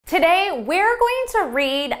Today, we're going to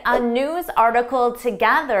read a news article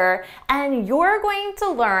together, and you're going to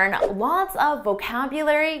learn lots of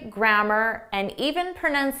vocabulary, grammar, and even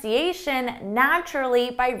pronunciation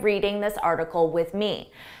naturally by reading this article with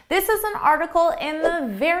me. This is an article in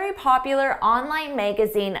the very popular online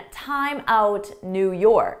magazine Time Out New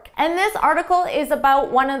York. And this article is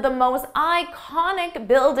about one of the most iconic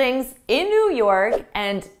buildings in New York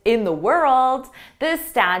and in the world, the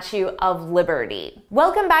Statue of Liberty.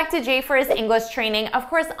 Welcome back to JForrest English Training. Of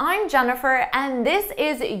course, I'm Jennifer, and this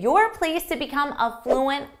is your place to become a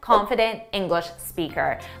fluent, confident English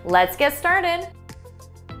speaker. Let's get started.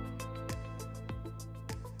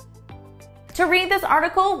 To read this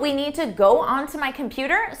article, we need to go onto my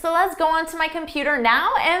computer. So let's go onto my computer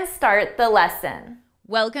now and start the lesson.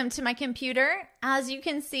 Welcome to my computer. As you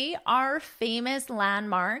can see, our famous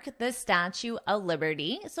landmark, the Statue of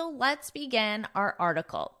Liberty. So let's begin our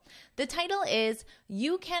article. The title is,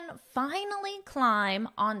 "You Can Finally Climb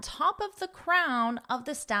on Top of the Crown of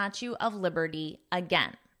the Statue of Liberty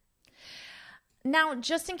Again." Now,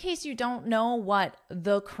 just in case you don't know what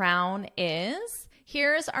the crown is,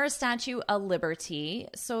 here's our Statue of Liberty.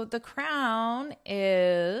 So the crown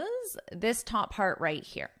is this top part right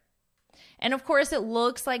here. And of course, it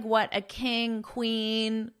looks like what a king,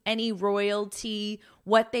 queen, any royalty,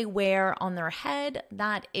 what they wear on their head,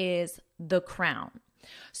 that is the crown.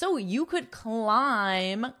 So you could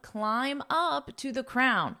climb up to the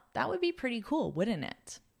crown. That would be pretty cool, wouldn't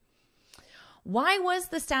it? Why was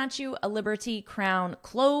the Statue of Liberty crown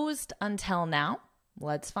closed until now?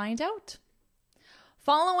 Let's find out.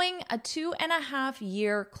 Following a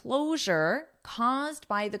 2.5-year closure caused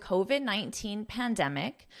by the COVID-19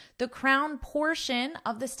 pandemic, the crown portion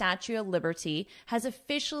of the Statue of Liberty has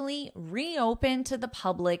officially reopened to the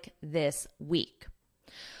public this week.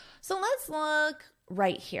 So let's look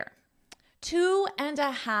right here.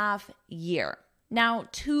 2.5 years. Now,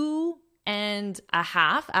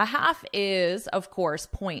 2.5, a half is, of course,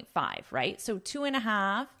 0.5, right? So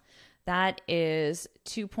 2.5, that is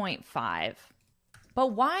 2.5.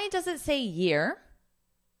 But why does it say year?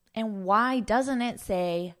 And why doesn't it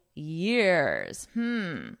say years?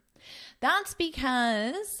 That's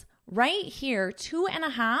because right here,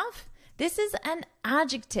 2.5, this is an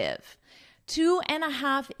adjective.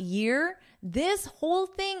 2.5 years, this whole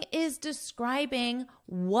thing is describing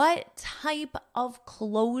what type of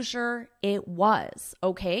closure it was,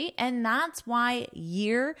 okay? And that's why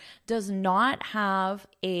year does not have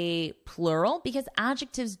a plural, because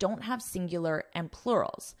adjectives don't have singular and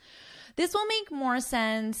plurals. This will make more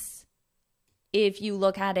sense if you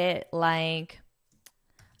look at it like,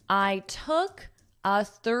 I took a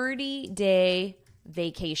 30-day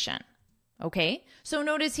vacation, okay? So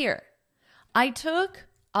notice here, I took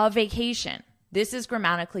a vacation. This is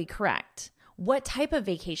grammatically correct. What type of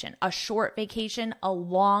vacation? A short vacation, a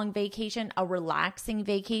long vacation, a relaxing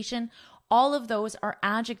vacation? All of those are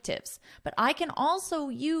adjectives. But I can also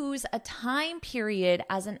use a time period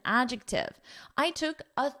as an adjective. I took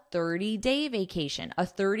a 30-day vacation, a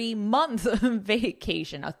 30-month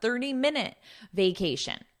vacation, a 30-minute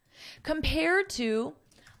vacation. Compared to,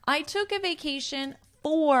 I took a vacation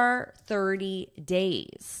for 30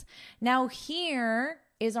 days. Now here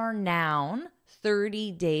is our noun,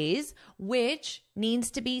 30 days, which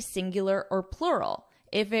needs to be singular or plural.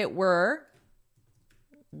 If it were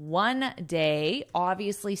one day,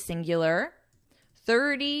 obviously singular,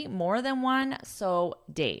 30, more than one, so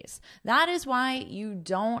days. That is why you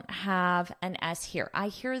don't have an S here. I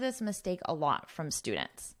hear this mistake a lot from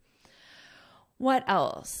students. What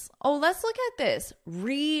else? Oh, let's look at this.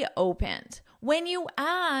 Reopened. When you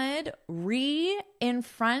add re in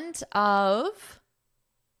front of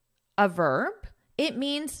a verb, it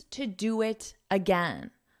means to do it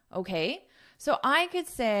again. Okay? So I could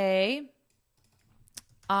say,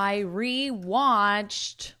 I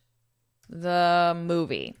rewatched the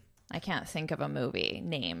movie. I can't think of a movie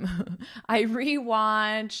name. I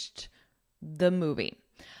rewatched the movie.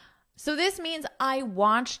 So this means I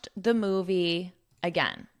watched the movie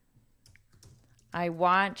again. I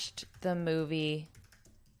watched the movie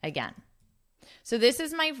again. So this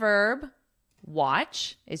is my verb,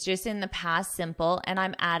 watch. It's just in the past simple, and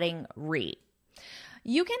I'm adding re.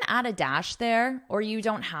 You can add a dash there, or you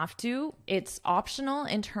don't have to. It's optional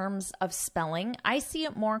in terms of spelling. I see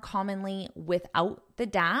it more commonly without the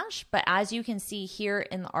dash, but as you can see here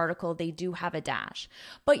in the article, they do have a dash.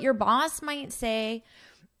 But your boss might say,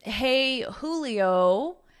 hey,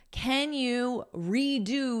 Julio, can you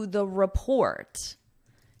redo the report?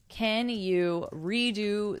 Can you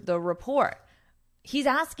redo the report? He's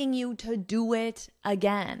asking you to do it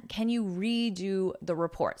again. Can you redo the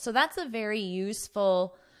report? So that's a very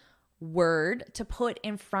useful word to put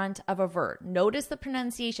in front of a verb. Notice the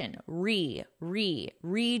pronunciation. Redo,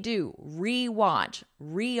 rewatch,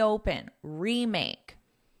 reopen, remake.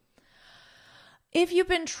 If you've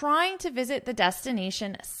been trying to visit the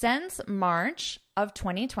destination since March of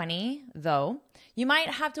 2020, though, you might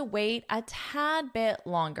have to wait a tad bit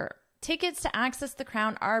longer. Tickets to access the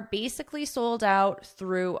crown are basically sold out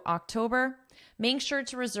through October. Make sure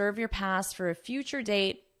to reserve your pass for a future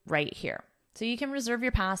date right here. So you can reserve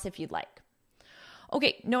your pass if you'd like.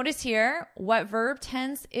 Okay, notice here, what verb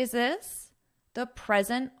tense is this? The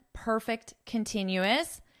present perfect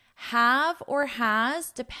continuous. Have or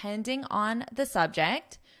has, depending on the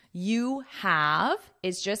subject. You have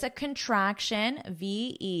is just a contraction,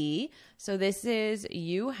 VE. So this is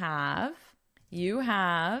you have. You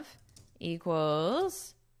have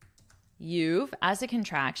equals you've as a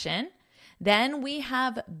contraction. Then we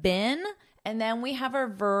have been, and then we have our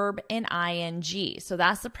verb in ing. So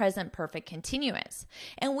that's the present perfect continuous.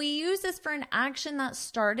 And we use this for an action that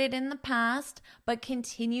started in the past but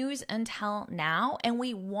continues until now. And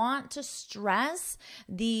we want to stress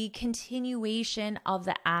the continuation of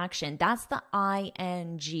the action. That's the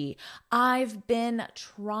ing. I've been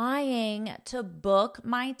trying to book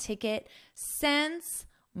my ticket since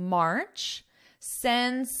March,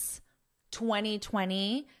 since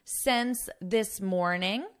 2020, since this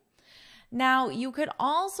morning. Now, you could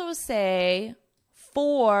also say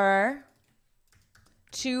for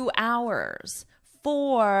 2 hours,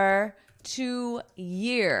 for 2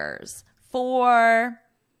 years, for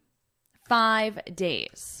 5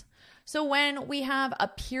 days. So when we have a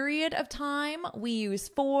period of time, we use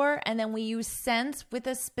for, and then we use since with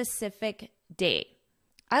a specific date.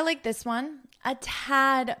 I like this one, a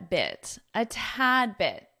tad bit, a tad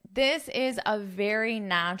bit. This is a very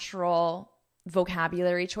natural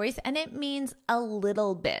vocabulary choice, and it means a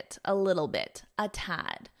little bit, a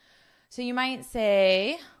tad. So you might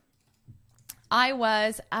say, I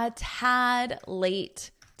was a tad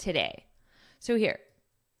late today. So here,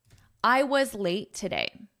 I was late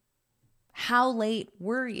today. How late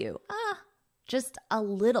were you? Just a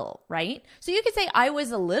little, right? So you could say I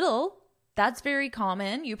was a little. That's very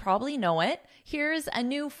common. You probably know it. Here's a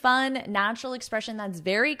new fun natural expression that's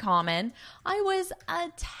very common. I was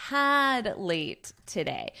a tad late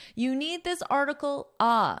today. You need this article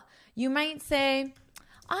You might say,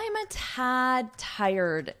 I'm a tad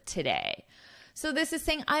tired today. So this is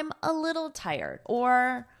saying I'm a little tired,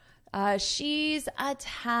 or she's a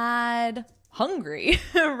tad hungry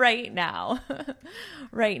right now.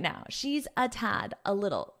 Right now. She's a tad, a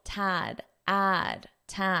little, tad, add,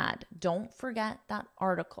 tad. Don't forget that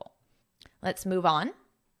article. Let's move on.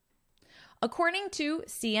 According to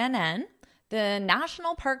CNN, the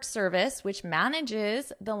National Park Service, which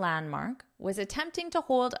manages the landmark, was attempting to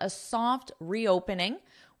hold a soft reopening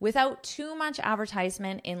without too much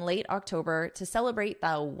advertisement in late October to celebrate the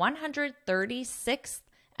 136th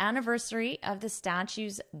anniversary of the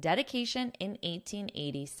statue's dedication in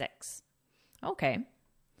 1886. Okay,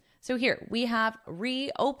 so here we have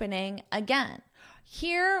reopening again.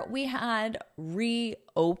 Here we had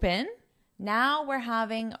reopen. Now we're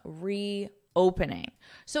having reopening.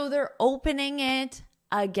 So they're opening it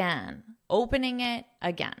again,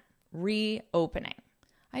 reopening.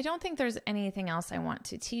 I don't think there's anything else I want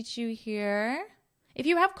to teach you here. If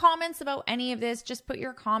you have comments about any of this, just put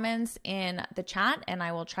your comments in the chat and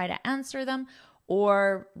I will try to answer them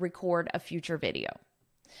or record a future video.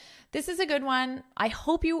 This is a good one. I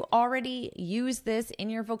hope you already use this in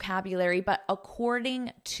your vocabulary, but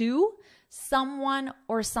according to someone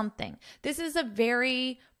or something. This is a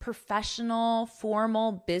very professional,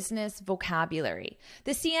 formal business vocabulary.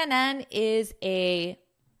 The CNN is a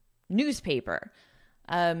newspaper,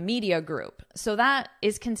 a media group. So that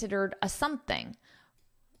is considered a something.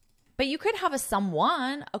 But you could have a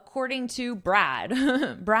someone according to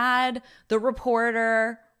Brad. Brad, the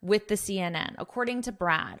reporter with the CNN, according to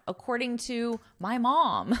Brad, according to my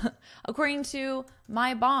mom, according to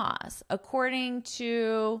my boss, according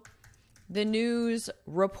to the news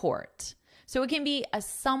report. So it can be a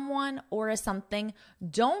someone or a something.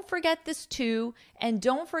 Don't forget this to, and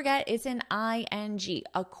don't forget it's an ing,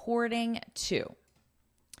 according to.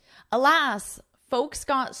 Alas, folks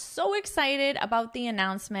got so excited about the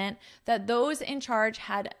announcement that those in charge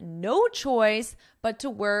had no choice but to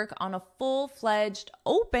work on a full-fledged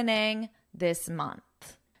opening this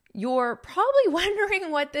month. You're probably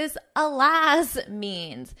wondering what this alas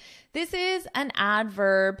means. This is an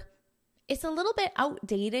adverb. It's a little bit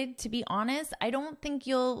outdated, to be honest. I don't think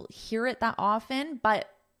you'll hear it that often, but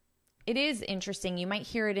it is interesting. You might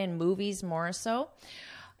hear it in movies more so.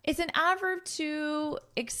 It's an adverb to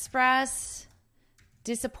express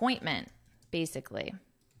disappointment, basically.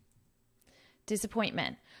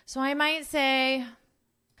 Disappointment. So I might say,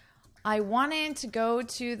 I wanted to go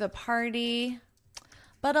to the party,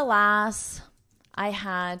 but alas, I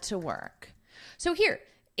had to work. So here,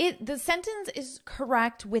 the sentence is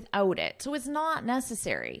correct without it. So it's not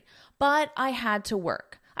necessary, but I had to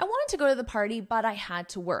work. I wanted to go to the party, but I had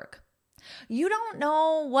to work. You don't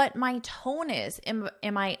know what my tone is. Am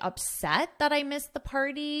I upset that I missed the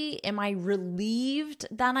party? Am I relieved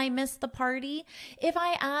that I missed the party? If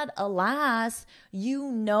I add alas,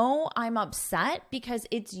 you know I'm upset because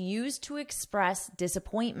it's used to express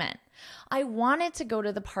disappointment. I wanted to go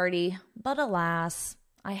to the party, but alas,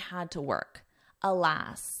 I had to work.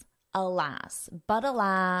 Alas, alas, but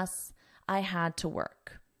alas, I had to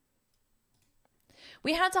work.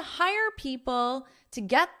 We had to hire people to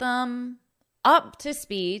get them up to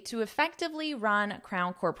speed to effectively run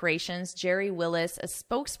Crown Corporation's Jerry Willis, a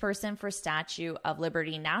spokesperson for Statue of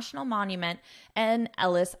Liberty National Monument and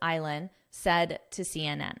Ellis Island, said to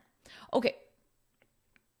CNN. Okay,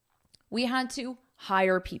 we had to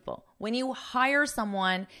hire people. When you hire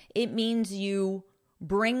someone, it means you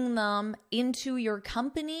bring them into your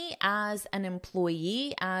company as an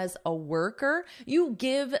employee, as a worker. You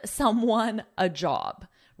give someone a job,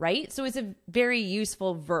 right? So it's a very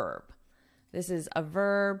useful verb. This is a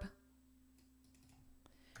verb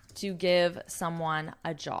to give someone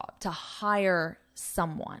a job, to hire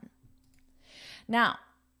someone. Now,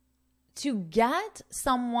 to get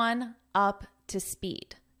someone up to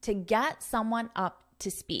speed, to get someone up to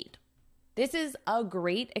speed. This is a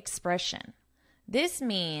great expression. This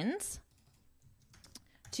means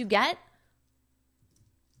to get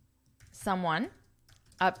someone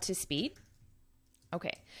up to speed.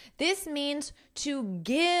 Okay. This means to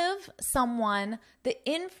give someone the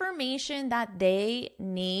information that they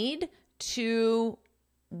need to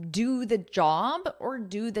do the job or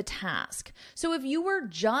do the task. So if you were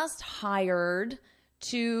just hired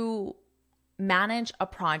to manage a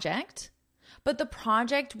project, but the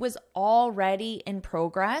project was already in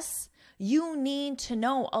progress, you need to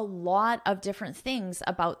know a lot of different things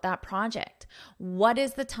about that project. What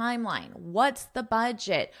is the timeline? What's the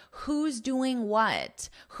budget? Who's doing what?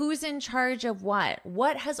 Who's in charge of what?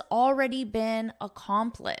 What has already been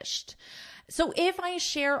accomplished? So if I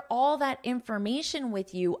share all that information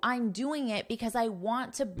with you, I'm doing it because I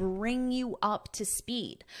want to bring you up to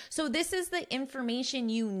speed. So this is the information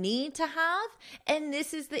you need to have, and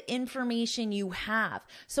this is the information you have.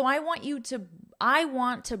 So I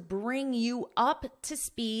want to bring you up to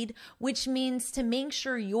speed, which means to make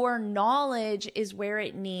sure your knowledge is where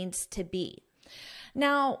it needs to be.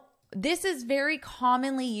 Now, this is very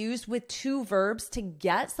commonly used with two verbs, to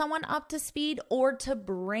get someone up to speed or to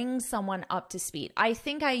bring someone up to speed. I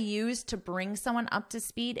think I used to bring someone up to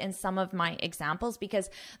speed in some of my examples because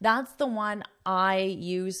that's the one I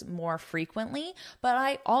use more frequently, but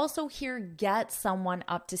I also hear get someone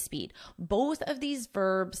up to speed. Both of these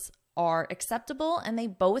verbs are acceptable and they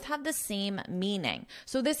both have the same meaning.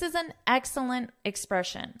 So this is an excellent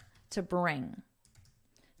expression, to bring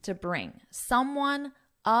someone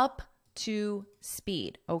up to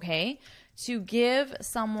speed, okay? To give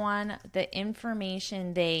someone the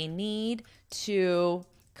information they need to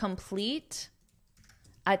complete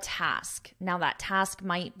a task. Now that task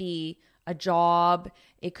might be a job.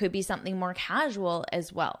 It could be something more casual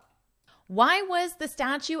as well. Why was the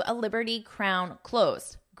Statue of Liberty crown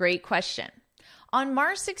closed? Great question. On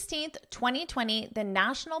March 16th, 2020, the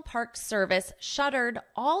National Park Service shuttered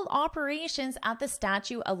all operations at the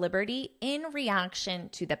Statue of Liberty in reaction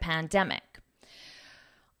to the pandemic.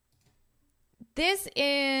 This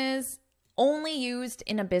is only used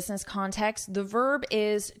in a business context. The verb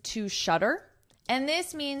is to shutter, and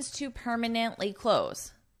this means to permanently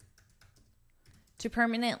close. To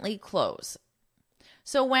permanently close.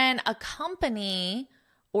 So when a company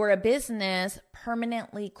or a business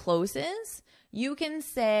permanently closes, you can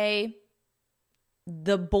say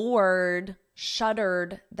the board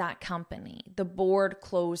shuttered that company. The board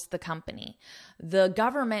closed the company. The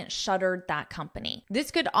government shuttered that company. This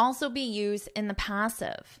could also be used in the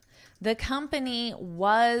passive. The company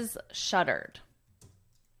was shuttered.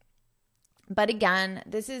 But again,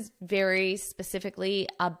 this is very specifically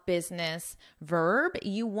a business verb.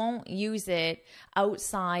 You won't use it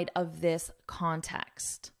outside of this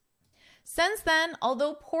context. Since then,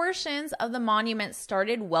 although portions of the monument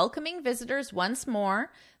started welcoming visitors once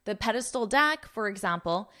more, the pedestal deck, for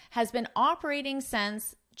example, has been operating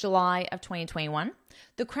since July of 2021.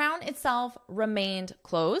 The crown itself remained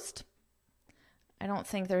closed. I don't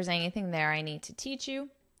think there's anything there I need to teach you.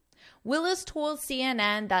 Willis told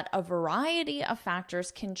CNN that a variety of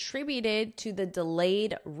factors contributed to the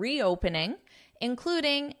delayed reopening,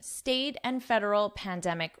 including state and federal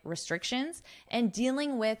pandemic restrictions and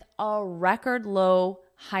dealing with a record low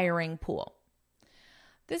hiring pool.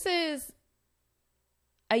 This is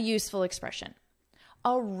a useful expression,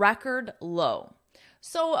 a record low.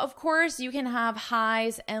 So of course you can have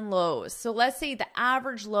highs and lows. So let's say the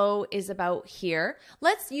average low is about here.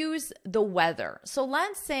 Let's use the weather. So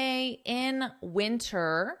let's say in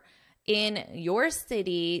winter in your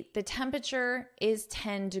city, the temperature is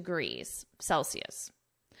 10 degrees Celsius.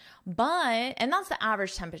 And that's the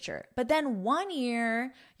average temperature. But then one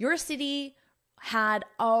year, your city had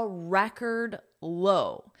a record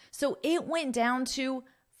low. So it went down to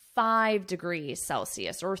 5 degrees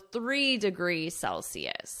Celsius or 3 degrees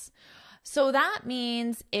Celsius. So that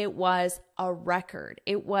means it was a record.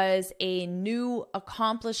 It was a new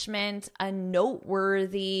accomplishment, a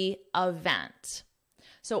noteworthy event.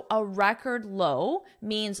 So a record low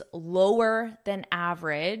means lower than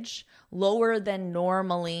average, lower than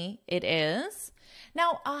normally it is.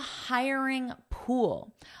 Now, a hiring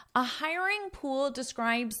pool. A hiring pool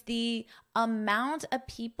describes the amount of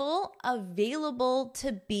people available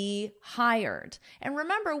to be hired. And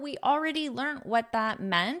remember, we already learned what that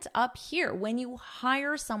meant up here. When you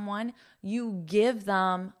hire someone, you give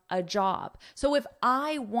them a job. So if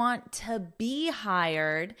I want to be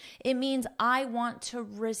hired, it means I want to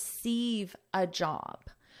receive a job.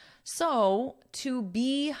 So to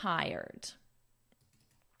be hired,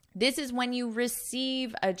 this is when you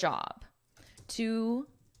receive a job. To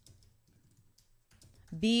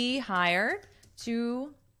be hired,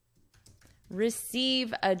 to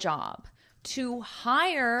receive a job. To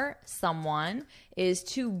hire someone is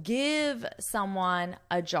to give someone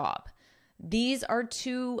a job. These are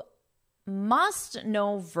two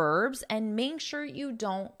must-know verbs, and make sure you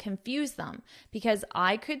don't confuse them, because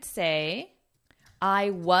I could say, I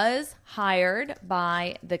was hired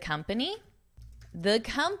by the company. The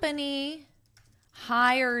company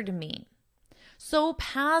hired me. So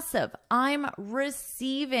passive, I'm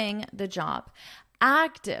receiving the job.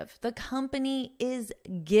 Active, the company is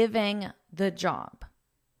giving the job.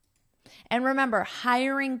 And remember,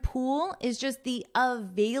 hiring pool is just the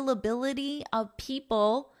availability of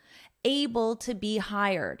people able to be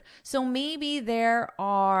hired. So maybe there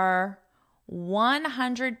are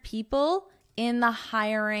 100 people in the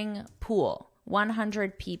hiring pool,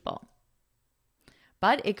 100 people.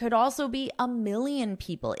 But it could also be 1,000,000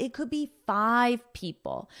 people. It could be 5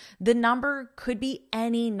 people. The number could be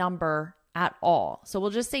any number at all. So we'll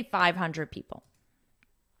just say 500 people.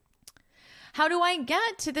 How do I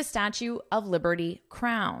get to the Statue of Liberty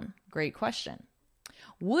crown? Great question.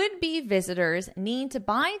 Would-be visitors need to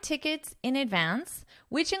buy tickets in advance,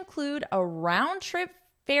 which include a round-trip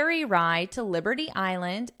ferry ride to Liberty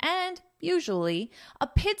Island and usually a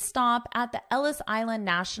pit stop at the Ellis Island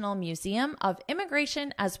National Museum of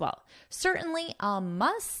Immigration as well. Certainly a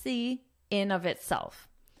must-see in of itself.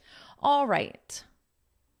 All right.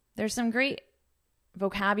 There's some great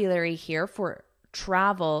vocabulary here for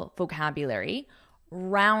travel vocabulary.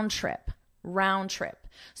 Round trip. Round trip.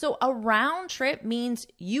 So a round trip means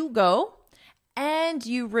you go and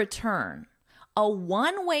you return. A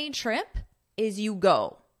one-way trip is you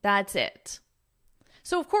go. That's it.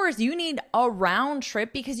 So of course you need a round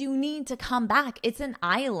trip because you need to come back. It's an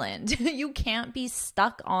island. You can't be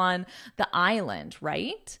stuck on the island,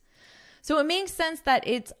 right? So it makes sense that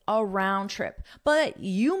it's a round trip, but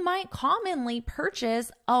you might commonly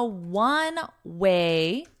purchase a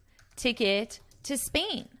one-way ticket to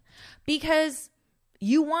Spain because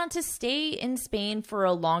you want to stay in Spain for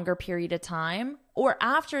a longer period of time, or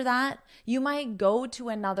after that, you might go to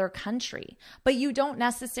another country, but you don't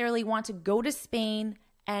necessarily want to go to Spain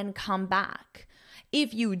and come back.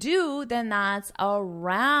 If you do, then that's a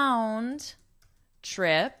round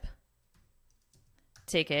trip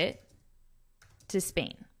ticket to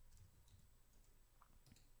Spain.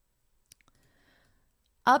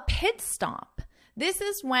 A pit stop. This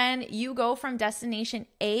is when you go from destination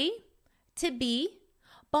A to B,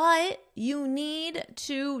 but you need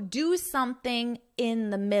to do something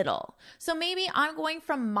in the middle. So maybe I'm going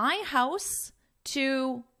from my house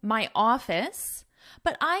to my office,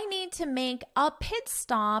 but I need to make a pit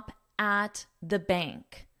stop at the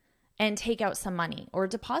bank and take out some money or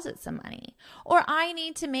deposit some money. Or I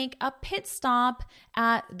need to make a pit stop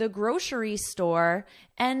at the grocery store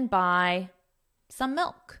and buy some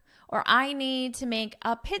milk. Or I need to make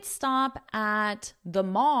a pit stop at the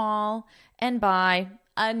mall and buy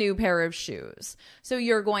a new pair of shoes. So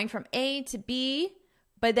you're going from A to B,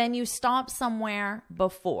 but then you stop somewhere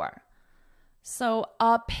before. So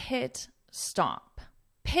a pit stop.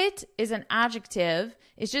 Pit is an adjective.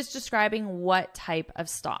 It's just describing what type of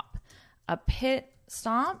stop. A pit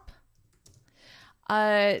stop.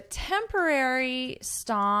 A temporary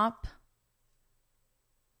stop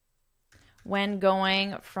when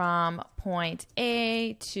going from point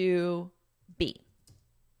A to B.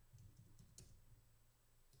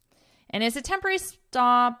 And it's a temporary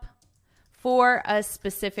stop for a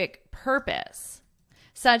specific purpose,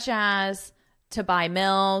 such as to buy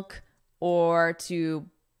milk or to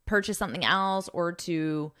purchase something else or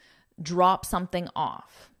to drop something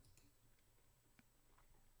off.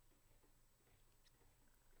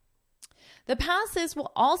 The passes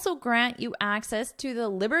will also grant you access to the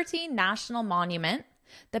Liberty National Monument,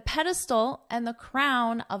 the pedestal, and the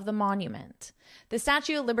crown of the monument, the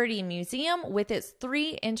Statue of Liberty Museum with its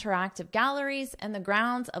 3 interactive galleries, and the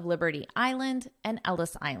grounds of Liberty Island and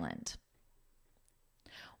Ellis Island.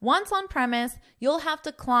 Once on premise, you'll have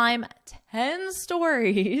to climb 10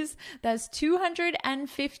 stories, that's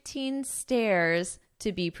 215 stairs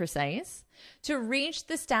to be precise, to reach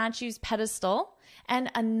the statue's pedestal,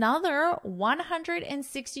 and another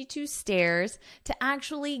 162 stairs to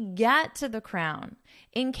actually get to the crown.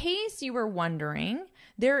 In case you were wondering,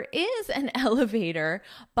 there is an elevator,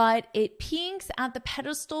 but it peaks at the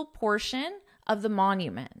pedestal portion of the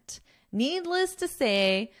monument. Needless to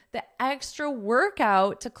say, the extra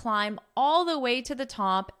workout to climb all the way to the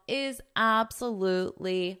top is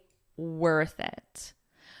absolutely worth it.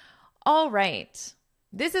 All right,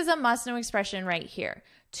 this is a must-know expression right here.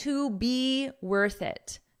 To be worth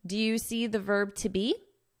it. Do you see the verb to be?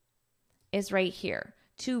 Is right here.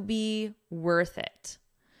 To be worth it.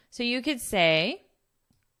 So you could say,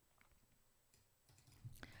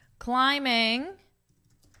 climbing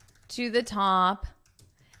to the top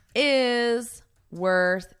is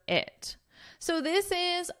worth it. So this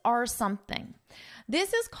is our something.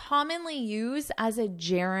 This is commonly used as a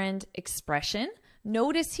gerund expression.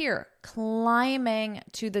 Notice here, climbing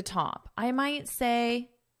to the top. I might say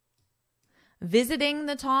visiting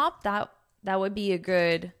the top. That would be a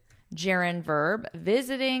good gerund verb.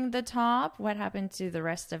 Visiting the top. What happened to the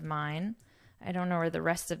rest of mine? I don't know where the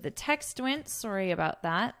rest of the text went. Sorry about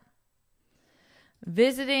that.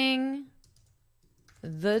 Visiting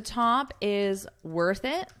the top is worth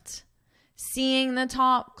it. Seeing the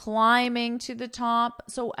top, climbing to the top.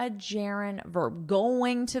 So a gerund verb.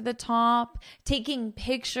 Going to the top, taking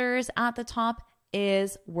pictures at the top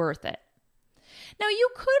is worth it. Now you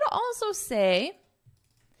could also say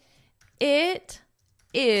it's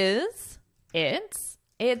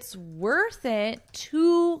worth it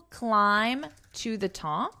to climb to the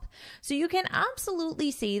top. So you can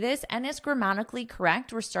absolutely say this and it's grammatically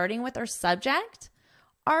correct. We're starting with our subject,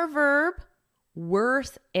 our verb,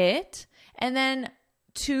 worth it, and then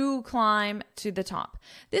to climb to the top.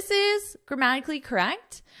 This is grammatically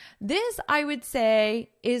correct. This, I would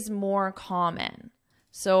say, is more common.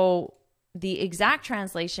 So the exact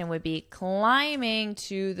translation would be climbing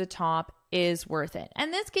to the top is worth it.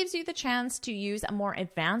 And this gives you the chance to use a more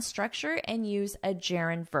advanced structure and use a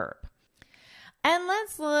gerund verb. And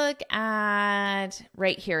let's look at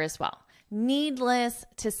right here as well. Needless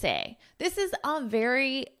to say. This is a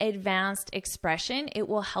very advanced expression. It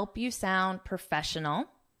will help you sound professional.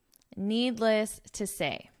 Needless to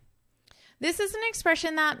say. This is an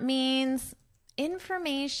expression that means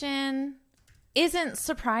information isn't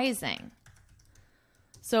surprising.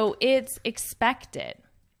 So it's expected.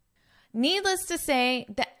 Needless to say,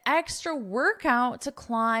 the extra workout to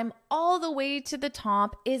climb all the way to the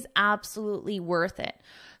top is absolutely worth it.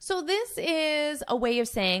 So this is a way of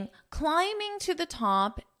saying climbing to the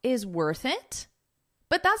top is worth it.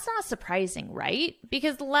 But that's not surprising, right?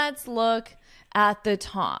 Because let's look at the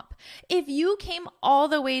top. If you came all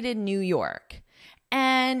the way to New York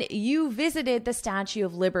and you visited the Statue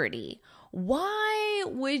of Liberty, why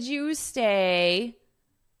would you stay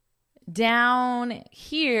down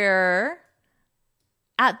here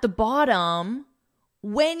at the bottom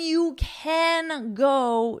when you can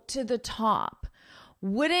go to the top?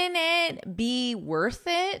 Wouldn't it be worth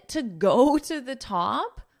it to go to the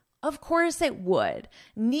top? Of course it would.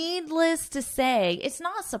 Needless to say, it's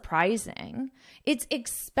not surprising. It's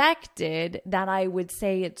expected that I would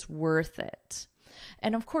say it's worth it.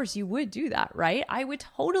 And of course you would do that, right? I would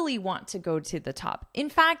totally want to go to the top. In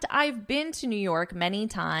fact, I've been to New York many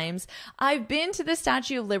times. I've been to the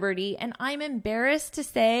Statue of Liberty, and I'm embarrassed to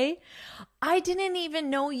say I didn't even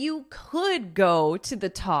know you could go to the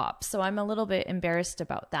top. So I'm a little bit embarrassed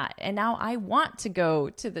about that. And now I want to go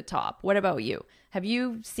to the top. What about you? Have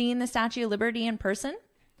you seen the Statue of Liberty in person?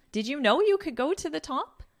 Did you know you could go to the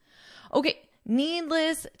top? Okay,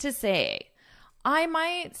 needless to say, I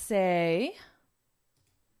might say,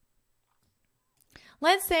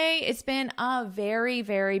 let's say it's been a very,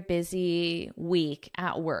 very busy week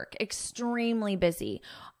at work, extremely busy,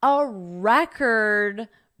 a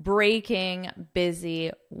record-breaking busy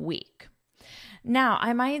week. Now,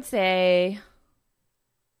 I might say,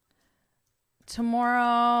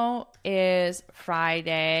 tomorrow is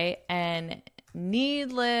Friday, and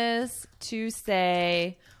needless to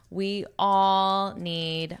say, we all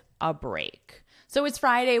need a break. So it's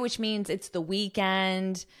Friday, which means it's the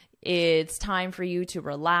weekend. It's time for you to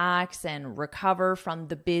relax and recover from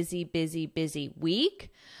the busy, busy, busy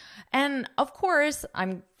week. And of course,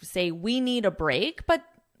 I'm saying we need a break, but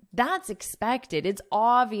that's expected. It's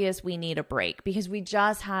obvious we need a break because we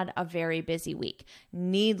just had a very busy week.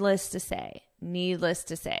 Needless to say.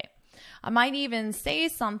 I might even say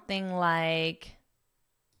something like,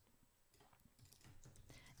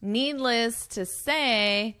 needless to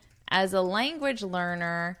say, as a language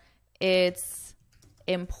learner, it's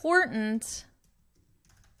important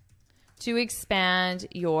to expand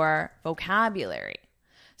your vocabulary.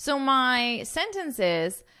 So my sentence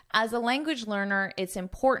is, as a language learner, it's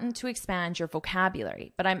important to expand your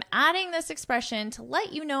vocabulary. But I'm adding this expression to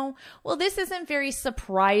let you know, well, this isn't very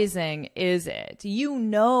surprising, is it? You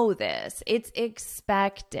know this. It's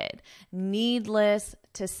expected. Needless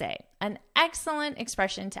to say. An excellent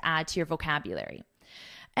expression to add to your vocabulary.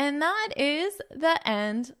 And that is the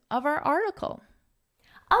end of our article.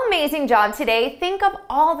 Amazing job today. Think of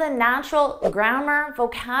all the natural grammar,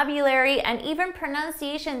 vocabulary, and even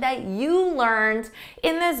pronunciation that you learned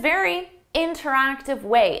in this very interactive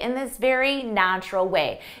way, in this very natural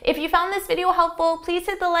way. If you found this video helpful, please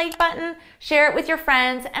hit the like button, share it with your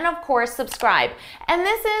friends, and of course, subscribe. And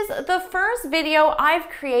this is the first video I've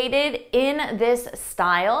created in this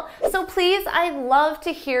style. So please, I'd love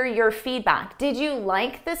to hear your feedback. Did you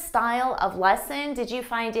like this style of lesson? Did you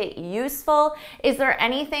find it useful? Is there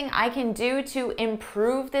anything I can do to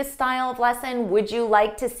improve this style of lesson? Would you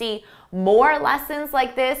like to see more lessons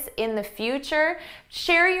like this in the future?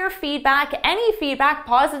 Share your feedback, any feedback,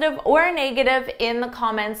 positive or negative, in the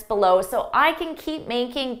comments below so I can keep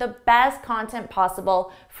making the best content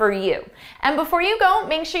possible for you. And before you go,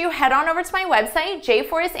 make sure you head on over to my website,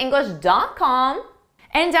 JForrestEnglish.com,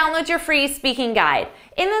 and download your free speaking guide.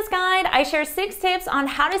 In this guide, I share 6 tips on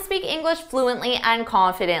how to speak English fluently and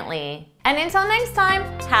confidently. And until next time,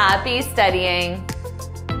 happy studying!